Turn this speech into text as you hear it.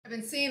I've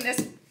been seeing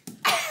this.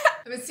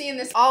 I've been seeing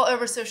this all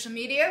over social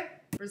media.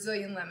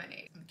 Brazilian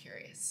lemonade. I'm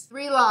curious.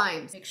 3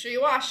 limes. Make sure you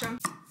wash them.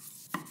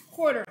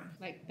 Quarter them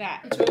like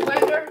that. Into a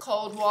blender.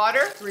 Cold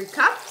water. 3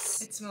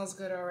 cups. It smells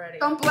good already.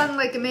 Don't blend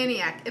like a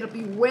maniac. It'll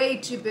be way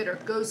too bitter.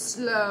 Go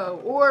slow.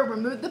 Or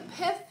remove the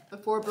pith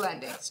before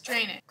blending.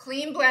 Strain it.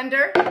 Clean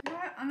blender. You know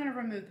what? I'm gonna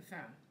remove the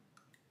foam.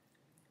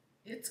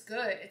 It's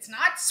good. It's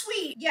not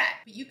sweet yet,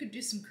 but you could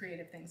do some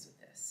creative things with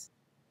this.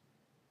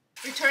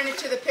 Return it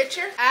to the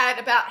pitcher. Add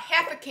about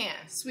half a can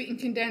sweetened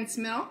condensed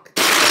milk.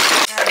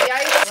 Add the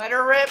ice. Let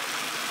her rip.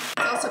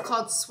 It's also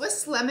called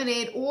Swiss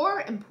lemonade, or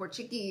in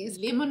Portuguese,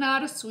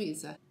 Limonada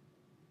Suíça.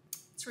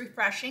 It's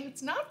refreshing.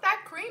 It's not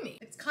that creamy.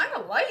 It's kind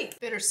of light.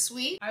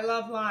 Bittersweet. I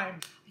love lime.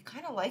 I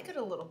kind of like it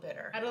a little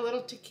bitter. Add a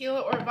little tequila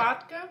or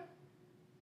vodka.